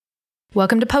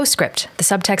Welcome to Postscript, the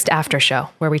subtext after show,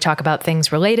 where we talk about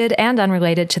things related and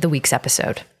unrelated to the week's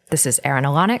episode. This is Aaron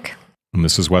Alonic. And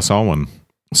this is Wes Alwan.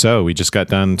 So we just got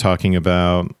done talking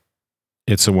about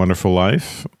It's a Wonderful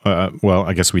Life. Well,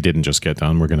 I guess we didn't just get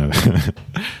done. We're going to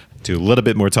do a little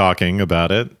bit more talking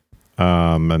about it,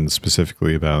 and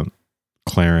specifically about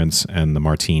Clarence and the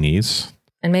Martinis.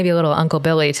 And maybe a little Uncle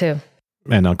Billy, too.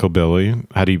 And Uncle Billy.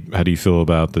 How do you feel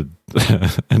about an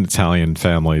Italian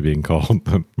family being called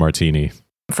the Martini?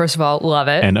 First of all, love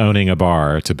it. And owning a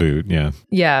bar to boot, yeah.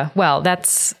 Yeah, well,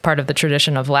 that's part of the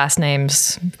tradition of last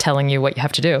names telling you what you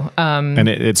have to do. And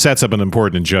it sets up an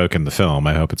important joke in the film.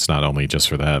 I hope it's not only just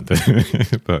for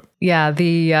that. But yeah,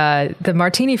 the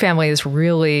Martini family is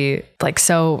really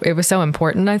it was so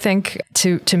important, I think,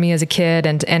 to me as a kid.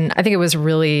 And I think it was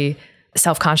really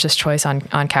self-conscious choice on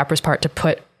Capra's part to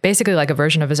put basically like a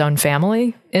version of his own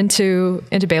family into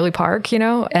Bailey Park,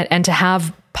 and to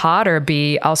have Potter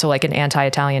be also like an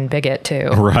anti-Italian bigot too.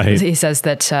 Right. He says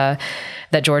that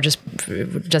George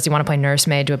does he want to play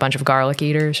nursemaid to a bunch of garlic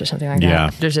eaters or something like that? Yeah.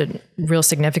 There's a real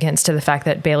significance to the fact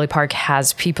that Bailey Park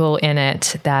has people in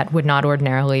it that would not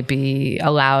ordinarily be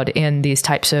allowed in these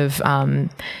types of,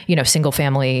 single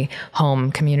family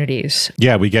home communities.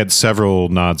 Yeah, we get several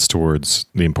nods towards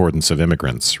the importance of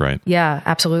immigrants, right? Yeah,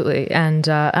 absolutely. And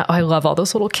I love all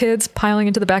those little kids piling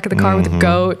into the back of the car with a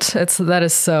goat. That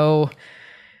is so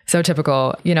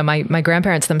typical. My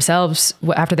grandparents themselves,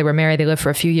 after they were married, they lived for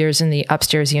a few years in the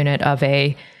upstairs unit of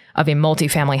a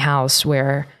multifamily house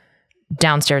where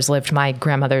downstairs lived my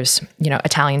grandmother's,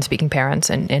 Italian-speaking parents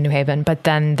in New Haven. But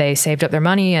then they saved up their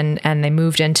money and they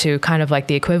moved into kind of like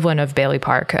the equivalent of Bailey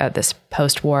Park, this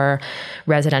post-war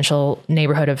residential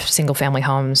neighborhood of single-family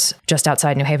homes just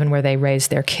outside New Haven where they raised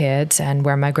their kids and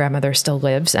where my grandmother still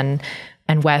lives. And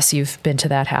Wes, you've been to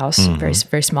that house, very,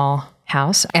 very small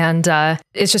house. And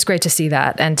it's just great to see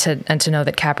that and to know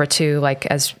that Capra too, like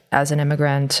as an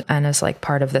immigrant and as like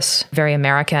part of this very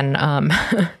American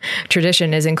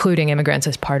tradition, is including immigrants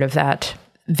as part of that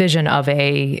vision of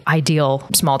a ideal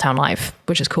small town life,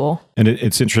 which is cool. And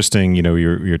it's interesting,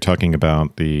 you're talking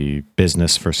about the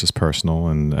business versus personal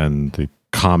and the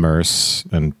commerce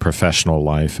and professional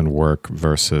life and work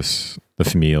versus the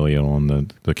familial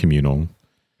and the communal.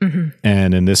 Mm-hmm.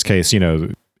 And in this case,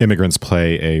 immigrants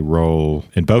play a role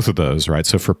in both of those, right?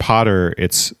 So for Potter,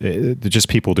 it's just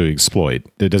people to exploit.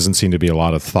 There doesn't seem to be a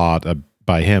lot of thought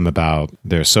by him about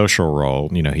their social role.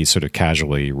 He's sort of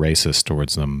casually racist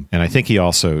towards them. And I think he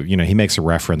also, he makes a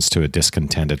reference to a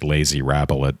discontented, lazy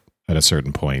rabble at a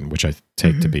certain point, which I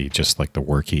take to be just like the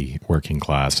working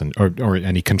class.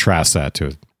 And he contrasts that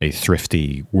to a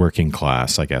thrifty working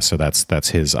class, I guess. So that's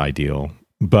his ideal.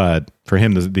 But for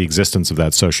him, the existence of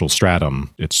that social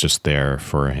stratum, it's just there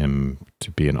for him to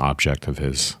be an object of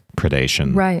his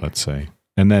predation, right, let's say.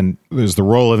 And then there's the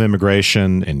role of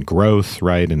immigration in growth,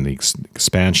 right, in the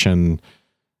expansion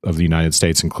of the United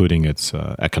States, including its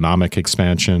economic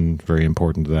expansion, very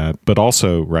important to that. But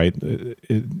also, right,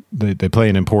 they play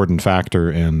an important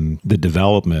factor in the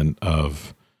development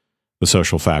of the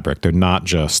social fabric. They're not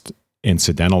just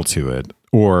incidental to it,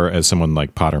 or as someone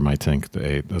like Potter might think,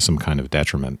 some kind of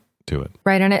detriment to it.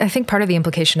 Right. And I think part of the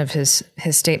implication of his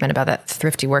statement about that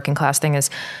thrifty working class thing is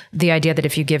the idea that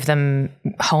if you give them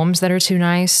homes that are too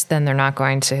nice, then they're not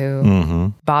going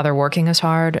to bother working as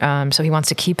hard. So he wants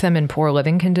to keep them in poor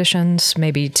living conditions,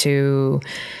 maybe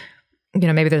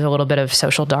maybe there's a little bit of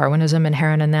social Darwinism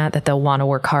inherent in that they'll want to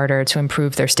work harder to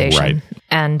improve their station. Right.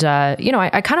 And,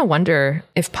 I kind of wonder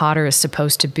if Potter is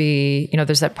supposed to be,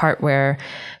 there's that part where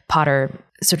Potter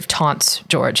sort of taunts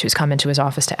George, who's come into his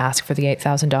office to ask for the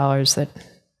 $8,000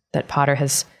 that Potter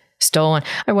has stolen.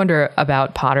 I wonder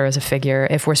about Potter as a figure,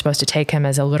 if we're supposed to take him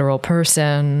as a literal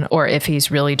person, or if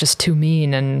he's really just too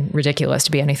mean and ridiculous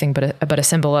to be anything but a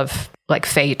symbol of like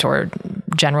fate or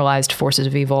generalized forces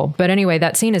of evil. But anyway,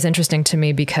 that scene is interesting to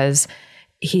me because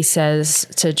he says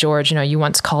to George, you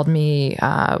once called me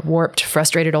warped,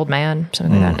 frustrated old man,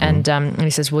 something like that. And he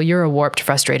says, well, you're a warped,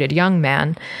 frustrated young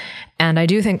man. And I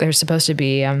do think there's supposed to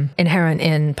be inherent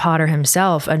in Potter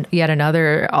himself yet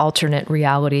another alternate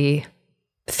reality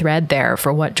thread there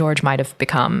for what George might have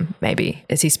become, maybe.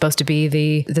 Is he supposed to be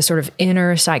the sort of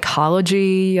inner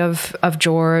psychology of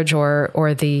George,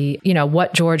 or the,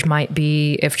 what George might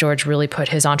be if George really put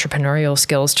his entrepreneurial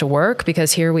skills to work?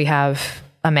 Because here we have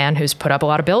a man who's put up a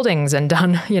lot of buildings and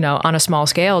done, on a small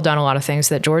scale, done a lot of things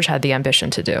that George had the ambition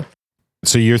to do.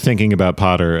 So you're thinking about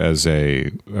Potter as a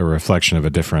reflection of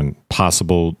a different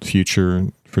possible future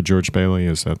for George Bailey?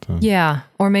 Is that the... Yeah,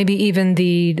 or maybe even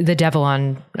the devil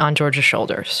on George's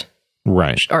shoulders.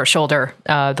 Right. Or shoulder,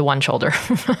 the one shoulder.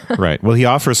 Right. Well, he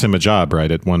offers him a job,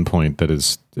 right, at one point that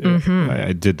is,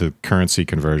 I did the currency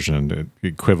conversion,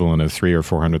 equivalent of $300,000 or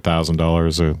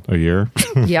 $400,000 a year.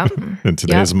 Yeah. In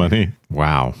today's money.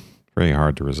 Wow. Very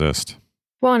hard to resist.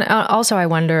 Well, and also I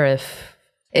wonder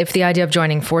if the idea of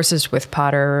joining forces with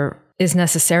Potter is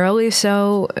necessarily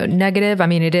so negative. I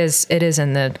mean, it is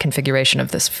in the configuration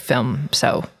of this film,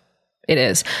 so it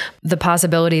is. The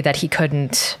possibility that he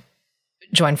couldn't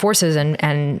join forces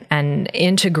and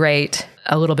integrate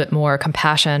a little bit more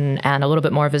compassion and a little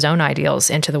bit more of his own ideals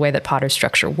into the way that Potter's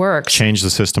structure works. Change the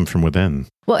system from within.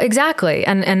 Well, exactly.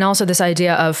 And also this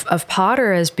idea of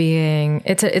Potter as being,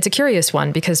 it's a curious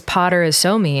one, because Potter is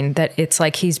so mean that it's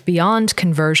like he's beyond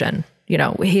conversion. You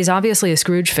know, he's obviously a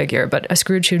Scrooge figure, but a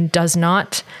Scrooge who does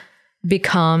not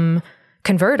become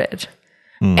converted.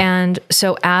 And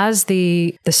so as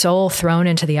the soul thrown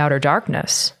into the outer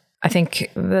darkness, I think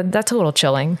that's a little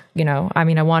chilling. You know, I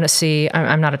mean, I want to see,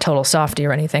 I'm not a total softie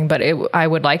or anything, but I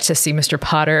would like to see Mr.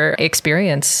 Potter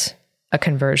experience a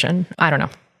conversion. I don't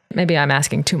know. Maybe I'm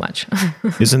asking too much.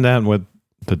 Isn't that what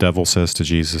the devil says to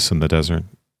Jesus in the desert?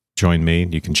 Join me,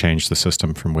 you can change the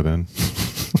system from within.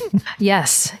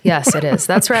 Yes, it is.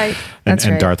 That's right. That's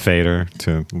and right. Darth Vader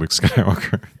to Luke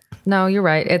Skywalker. No, you're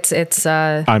right.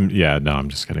 I'm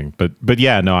just kidding. But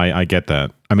yeah, no, I get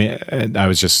that. I mean, I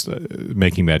was just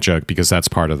making that joke because that's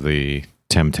part of the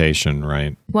temptation,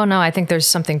 right? Well, no, I think there's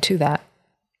something to that.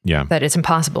 Yeah. That it's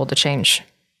impossible to change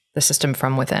the system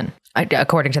from within,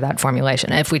 according to that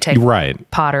formulation. If we take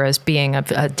Potter as being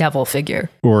a devil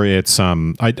figure. Or it's,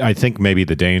 I think maybe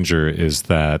the danger is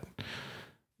that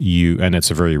and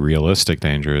it's a very realistic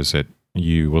danger, is that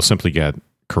you will simply get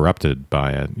corrupted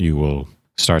by it. You will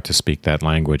start to speak that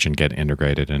language and get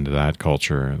integrated into that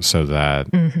culture, so that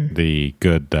the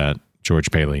good that George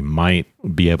Bailey might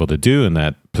be able to do in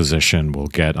that position will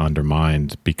get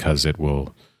undermined because it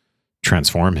will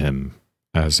transform him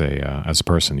as a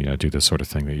person. You know, do the sort of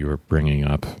thing that you were bringing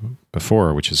up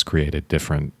before, which is create a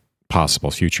different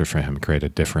possible future for him, create a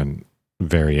different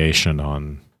variation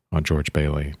on George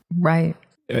Bailey. Right.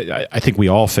 I think we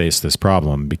all face this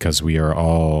problem because we are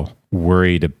all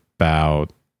worried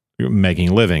about making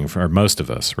a living, for most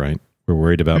of us, right? We're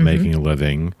worried about making a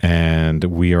living, and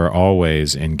we are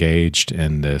always engaged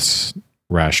in this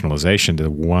rationalization to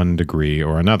one degree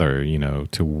or another. You know,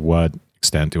 to what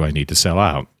extent do I need to sell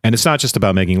out? And it's not just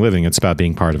about making a living, it's about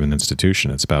being part of an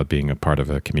institution. It's about being a part of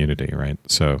a community, right?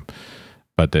 So,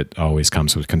 but it always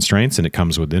comes with constraints and it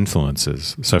comes with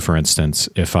influences. So for instance,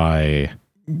 if I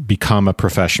become a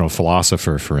professional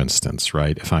philosopher, for instance,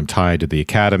 right? If I'm tied to the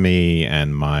academy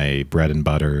and my bread and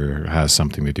butter has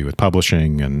something to do with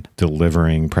publishing and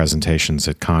delivering presentations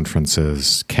at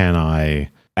conferences, can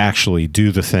I actually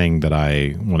do the thing that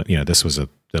I want? You know, this was a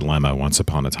dilemma once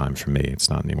upon a time for me. It's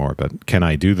not anymore, but can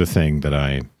I do the thing that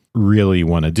I really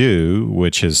want to do,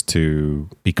 which is to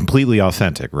be completely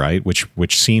authentic, right?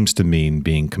 Which seems to mean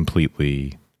being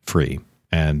completely free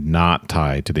and not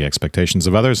tied to the expectations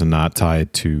of others and not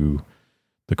tied to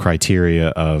the criteria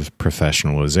of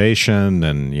professionalization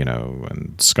and, you know,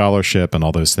 and scholarship and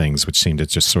all those things, which seem to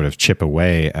just sort of chip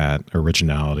away at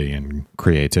originality and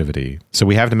creativity. So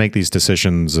we have to make these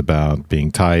decisions about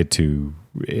being tied to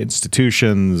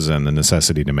institutions and the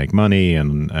necessity to make money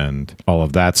and all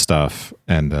of that stuff,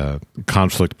 and the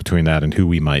conflict between that and who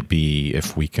we might be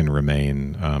if we can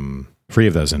remain free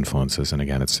of those influences. And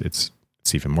again, it's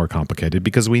even more complicated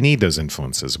because we need those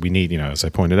influences. We need, you know, as I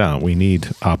pointed out, we need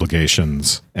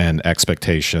obligations and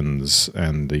expectations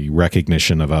and the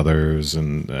recognition of others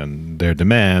and their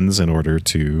demands in order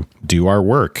to do our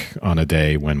work on a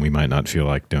day when we might not feel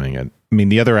like doing it. I mean,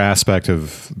 the other aspect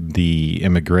of the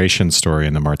immigration story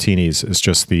in the Martinis is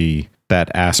just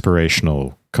that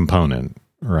aspirational component,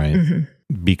 right?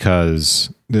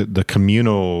 Because the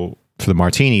communal for the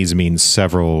Martinis means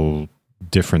several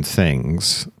different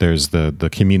things. There's the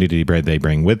community they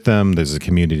bring with them. There's a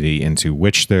community into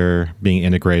which they're being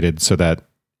integrated, so that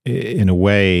in a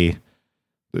way,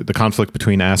 the conflict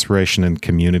between aspiration and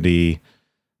community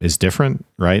is different,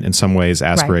 right? In some ways,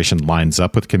 aspiration lines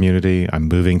up with community. I'm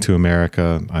moving to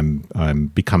America. I'm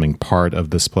becoming part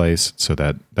of this place, so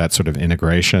that sort of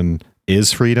integration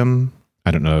is freedom.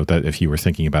 I don't know that if you were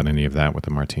thinking about any of that with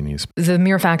the Martinis. The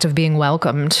mere fact of being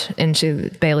welcomed into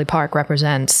Bailey Park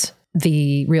represents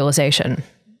the realization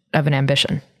of an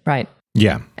ambition, right?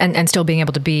 Yeah. And still being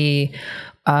able to be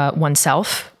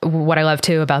oneself. What I love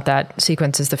too about that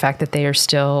sequence is the fact that they are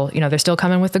still, they're still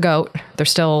coming with the goat. They're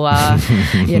still,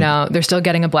 they're still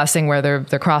getting a blessing where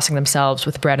they're crossing themselves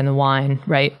with bread and the wine,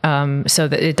 right? So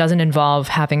that it doesn't involve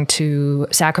having to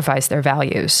sacrifice their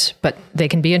values, but they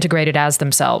can be integrated as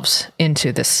themselves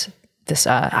into this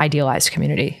idealized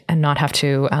community and not have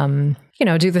to,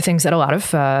 do the things that a lot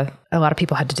of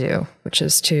people had to do, which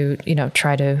is to,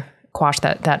 try to quash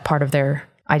that part of their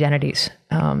identities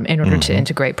in order to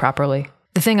integrate properly.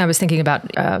 The thing I was thinking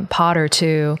about Potter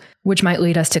too, which might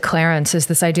lead us to Clarence, is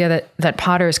this idea that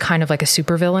Potter is kind of like a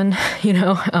supervillain,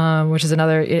 which is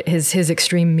another, his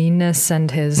extreme meanness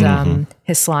and his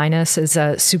slyness is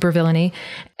supervillainy.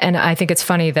 And I think it's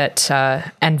funny that,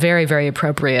 and very, very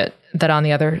appropriate, that on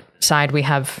the other side we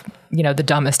have, the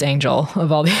dumbest angel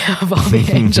of all the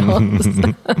angels.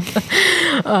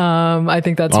 I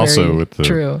think that's also very with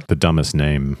true. The dumbest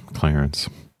name, Clarence.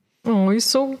 Oh, he's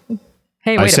so.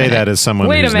 Hey, wait a minute. I say that as someone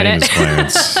whose name is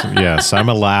Clarence. Yes, I'm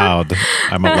allowed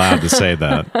to say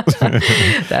that.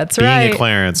 That's right. Being a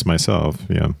Clarence myself,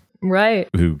 yeah. Right.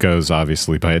 Who goes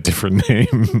obviously by a different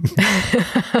name.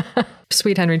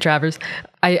 Sweet Henry Travers.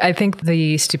 I think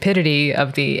the stupidity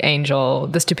of the angel,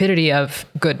 the stupidity of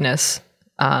goodness,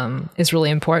 is really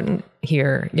important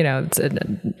here. It's a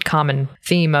common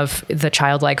theme of the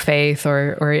childlike faith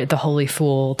or the holy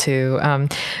fool too.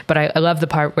 But I love the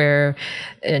part where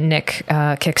Nick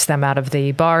kicks them out of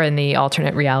the bar in the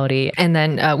alternate reality. And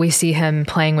then we see him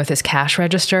playing with his cash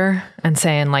register and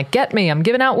saying like, "Get me, I'm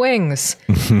giving out wings,"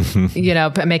 making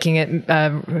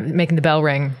the bell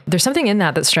ring. There's something in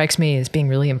that strikes me as being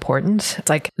really important. It's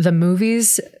like the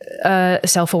movie's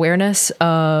self-awareness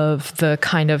of the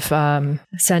kind of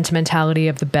sentimentality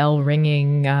of the bell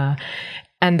ringing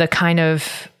and the kind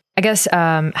of, I guess,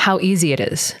 how easy it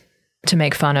is to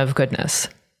make fun of goodness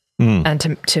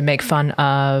and to make fun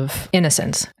of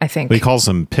innocence, I think. He calls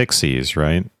them pixies,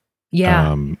 right?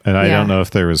 Yeah. And I don't know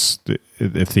if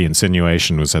if the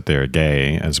insinuation was that they're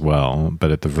gay as well,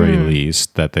 but at the very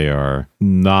least that they are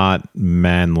not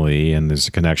manly, and there's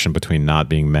a connection between not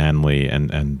being manly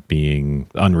and being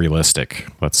unrealistic,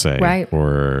 let's say, right,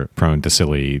 or prone to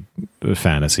silly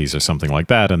fantasies or something like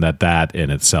that, and that in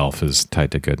itself is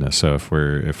tied to goodness. So if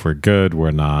we're good,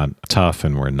 we're not tough,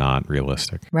 and we're not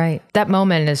realistic. Right. That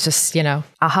moment is just,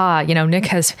 aha, Nick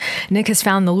has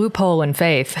found the loophole in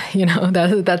faith.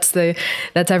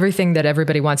 That's everything that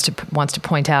everybody wants to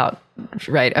point out,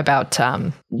 right? About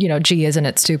gee, isn't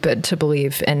it stupid to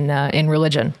believe in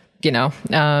religion?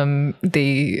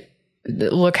 The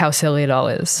look how silly it all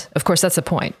is. Of course, that's the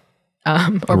point.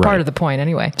 Part of the point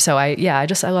anyway. So I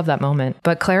love that moment.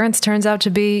 But Clarence turns out to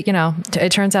be,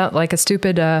 it turns out like a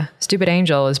stupid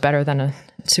angel is better than a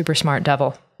super smart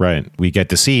devil. Right. We get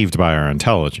deceived by our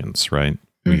intelligence, right?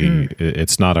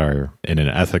 It's not in an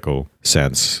ethical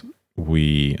sense.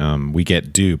 We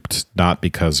get duped not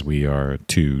because we are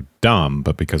too dumb,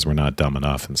 but because we're not dumb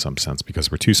enough in some sense,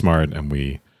 because we're too smart,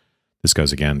 and this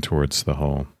goes again towards the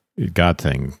whole God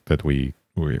thing, that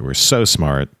we're so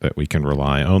smart that we can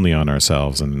rely only on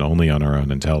ourselves and only on our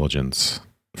own intelligence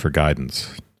for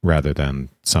guidance rather than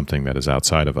something that is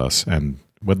outside of us. And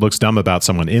what looks dumb about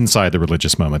someone inside the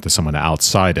religious moment to someone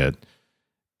outside it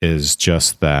is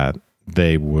just that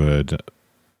they would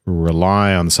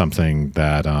rely on something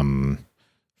that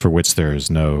for which there is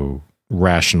no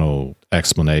rational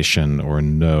explanation or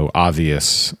no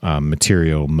obvious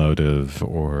material motive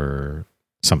or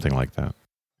something like that.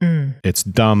 It's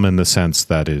dumb in the sense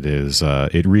that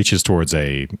it reaches towards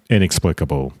a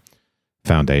inexplicable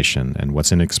foundation, and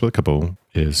what's inexplicable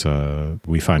is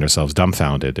we find ourselves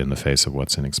dumbfounded in the face of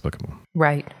what's inexplicable.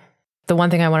 Right. The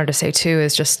one thing I wanted to say too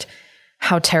is just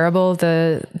how terrible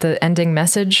the ending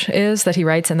message is that he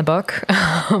writes in the book.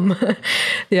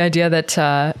 The idea that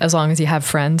as long as you have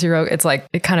friends, it's like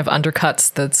it kind of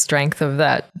undercuts the strength of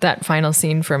that final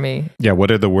scene for me. Yeah, what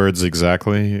are the words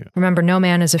exactly? Remember, no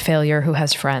man is a failure who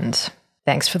has friends.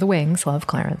 Thanks for the wings, love,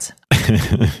 Clarence.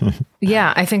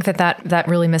 Yeah, I think that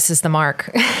really misses the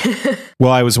mark.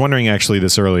 Well, I was wondering actually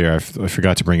this earlier. I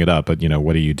forgot to bring it up, but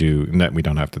what do you do? We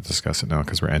don't have to discuss it now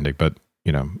because we're ending. But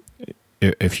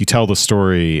if you tell the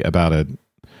story about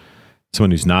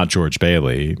someone who's not George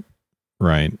Bailey,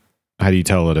 right? How do you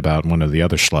tell it about one of the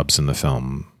other schlubs in the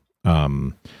film,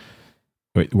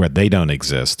 where they don't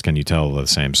exist? Can you tell the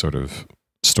same sort of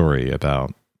story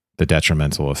about the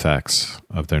detrimental effects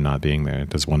of their not being there?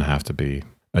 Does one have to be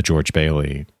a George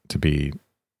Bailey to be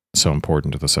so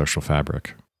important to the social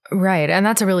fabric? Right. And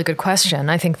that's a really good question.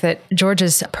 I think that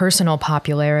George's personal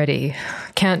popularity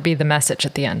can't be the message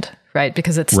at the end, right?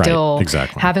 Because it's still,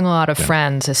 exactly. Having a lot of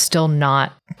friends is still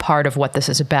not part of what this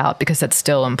is about, because that's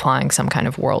still implying some kind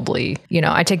of worldly,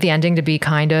 I take the ending to be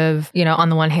kind of, on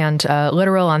the one hand,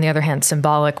 literal, on the other hand,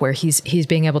 symbolic, where he's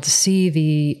being able to see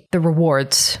the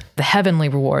rewards, the heavenly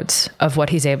rewards of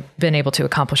what he's been able to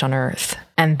accomplish on earth.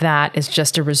 And that is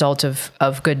just a result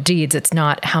of good deeds. It's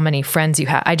not how many friends you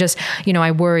have. I just,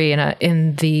 I worry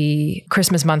in the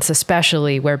Christmas months,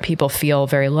 especially, where people feel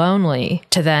very lonely,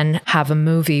 to then have a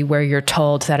movie where you're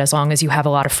told that as long as you have a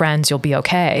lot of friends, you'll be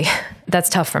okay. That's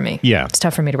tough for me. Yeah. It's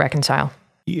tough for me to reconcile.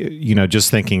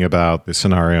 Just thinking about the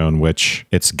scenario in which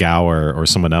it's Gower or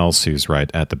someone else who's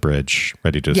right at the bridge,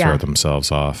 ready to throw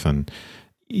themselves off. And,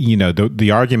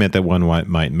 the argument that one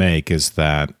might make is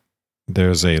that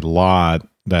there's a lot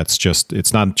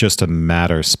it's not just a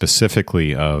matter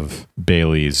specifically of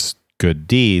Bailey's good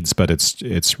deeds, but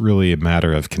it's really a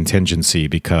matter of contingency,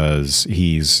 because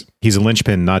he's a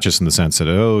linchpin, not just in the sense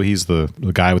that, he's the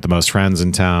guy with the most friends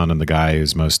in town and the guy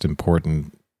who's most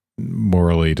important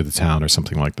morally to the town or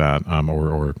something like that,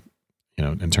 or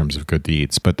in terms of good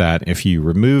deeds, but that if you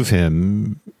remove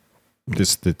him,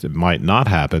 that it might not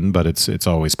happen, but it's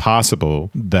always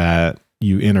possible that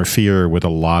you interfere with a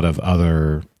lot of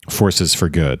other forces for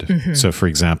good. Mm-hmm. So, for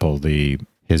example,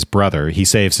 his brother, he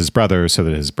saves his brother so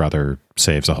that his brother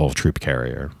saves a whole troop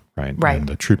carrier, right? Right. And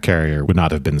the troop carrier would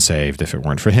not have been saved if it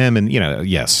weren't for him. And,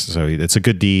 yes, so it's a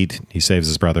good deed. He saves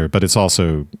his brother, but it's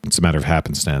a matter of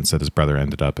happenstance that his brother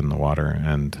ended up in the water.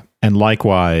 And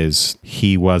likewise,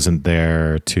 he wasn't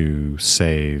there to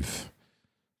save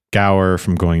Gower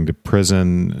from going to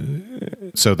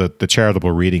prison. So the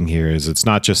charitable reading here is, it's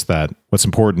not just that what's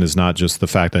important is not just the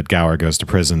fact that Gower goes to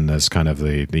prison as kind of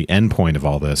the end point of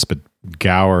all this, but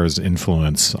Gower's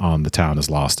influence on the town is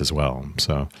lost as well.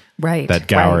 So that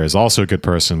Gower is also a good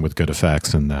person with good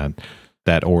effects, and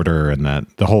that order and that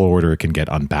the whole order can get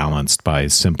unbalanced by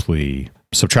simply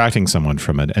subtracting someone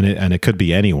from it. And it could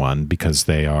be anyone, because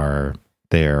they are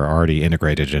already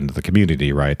integrated into the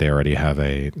community, right? They already have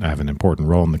an important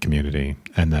role in the community,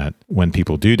 and that when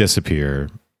people do disappear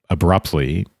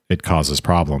abruptly, it causes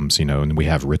problems, and we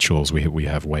have rituals, we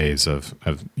have ways of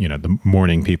the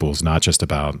mourning people is not just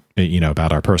about,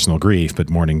 about our personal grief, but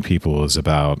mourning people is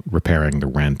about repairing the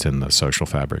rent in the social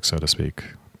fabric, so to speak.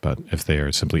 But if they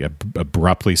are simply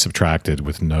abruptly subtracted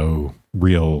with no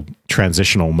real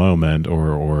transitional moment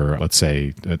or let's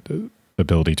say,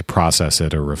 ability to process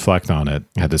it or reflect on it,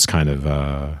 had this kind of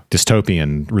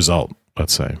dystopian result,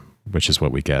 let's say, which is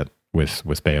what we get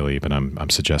with Bailey, but I'm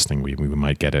suggesting we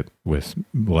might get it with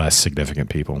less significant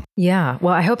people. Yeah,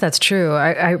 well, I hope that's true.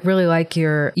 I really like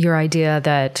your idea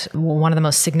that one of the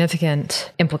most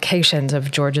significant implications of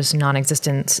George's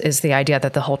non-existence is the idea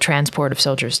that the whole transport of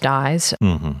soldiers dies,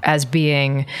 as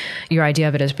being, your idea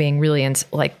of it as being really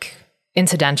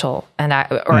incidental and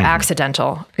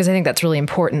accidental, because I think that's really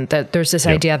important, that there's this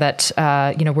idea that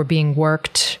we're being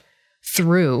worked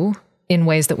through in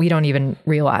ways that we don't even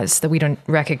realize, that we don't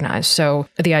recognize. So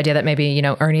the idea that maybe,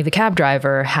 Ernie the cab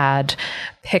driver had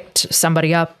picked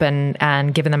somebody up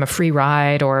and given them a free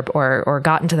ride or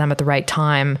gotten to them at the right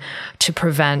time to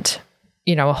prevent,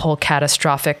 a whole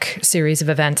catastrophic series of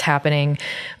events happening,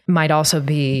 might also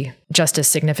be just as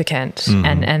significant.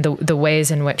 Mm-hmm. And the ways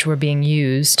in which we're being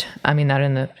used, I mean that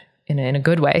in a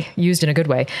good way, used in a good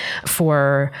way,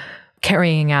 for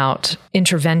carrying out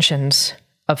interventions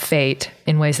of fate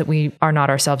in ways that we are not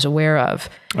ourselves aware of.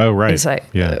 Oh, right. Is a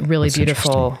really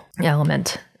beautiful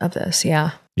element of this.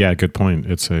 Yeah. Yeah, good point.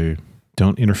 It's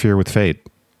don't interfere with fate.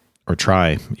 Or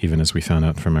try, even as we found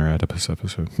out from our Oedipus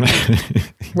episode.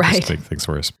 Right. Just make things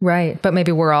worse. Right. But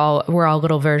maybe we're all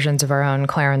little versions of our own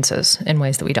Clarences in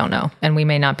ways that we don't know. And we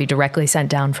may not be directly sent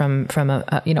down from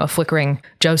a flickering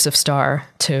Joseph star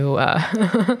to,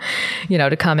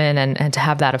 to come in and to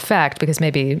have that effect, because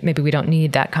maybe we don't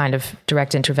need that kind of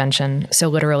direct intervention so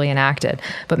literally enacted.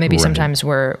 But maybe sometimes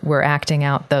we're acting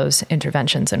out those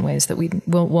interventions in ways that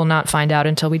we'll not find out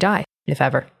until we die, if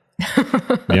ever.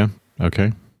 Yeah.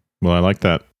 Okay. Well, I like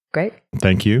that. Great.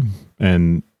 Thank you.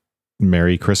 And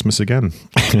Merry Christmas again.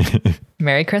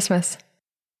 Merry Christmas.